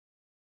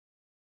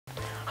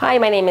Hi,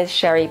 my name is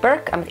Sheri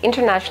Burke. I'm with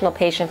International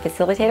Patient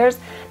Facilitators.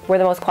 We're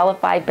the most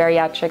qualified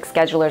bariatric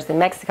schedulers in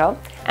Mexico.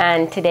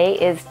 And today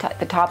is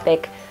the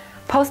topic,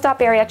 post-op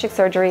bariatric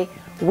surgery,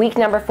 week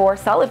number 4,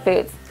 solid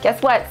foods.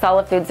 Guess what?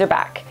 Solid foods are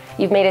back.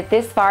 You've made it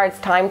this far, it's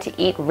time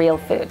to eat real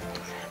food.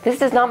 This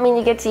does not mean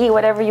you get to eat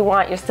whatever you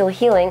want. You're still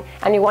healing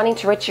and you're wanting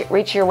to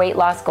reach your weight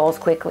loss goals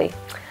quickly.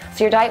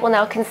 So your diet will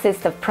now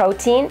consist of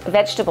protein,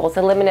 vegetables,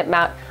 a limited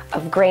amount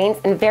of grains,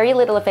 and very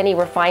little, if any,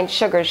 refined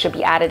sugars should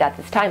be added at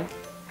this time.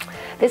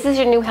 This is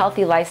your new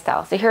healthy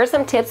lifestyle. So here are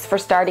some tips for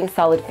starting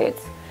solid foods.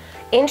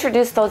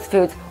 Introduce those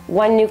foods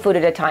one new food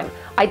at a time.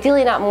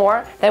 Ideally not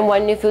more than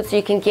one new food so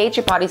you can gauge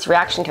your body's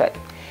reaction to it.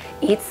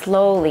 Eat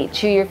slowly,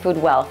 chew your food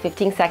well,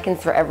 15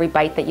 seconds for every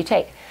bite that you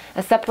take.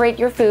 Now separate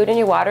your food and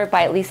your water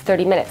by at least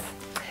 30 minutes.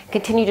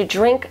 Continue to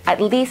drink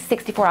at least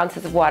 64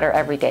 ounces of water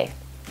every day.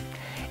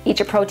 Eat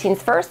your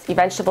proteins first, your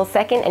vegetables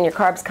second, and your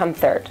carbs come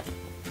third.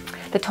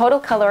 The total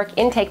caloric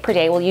intake per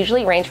day will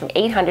usually range from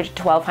 800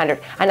 to 1200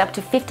 and up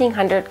to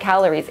 1500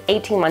 calories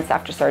 18 months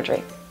after surgery.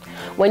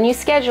 When you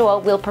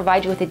schedule, we'll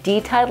provide you with a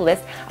detailed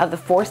list of the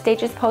 4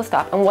 stages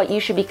post-op and what you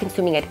should be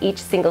consuming at each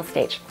single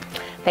stage.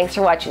 Thanks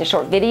for watching a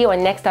short video,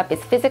 and next up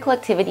is physical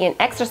activity and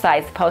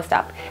exercise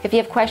post-op. If you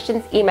have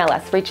questions, email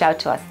us, reach out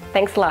to us.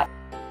 Thanks a lot.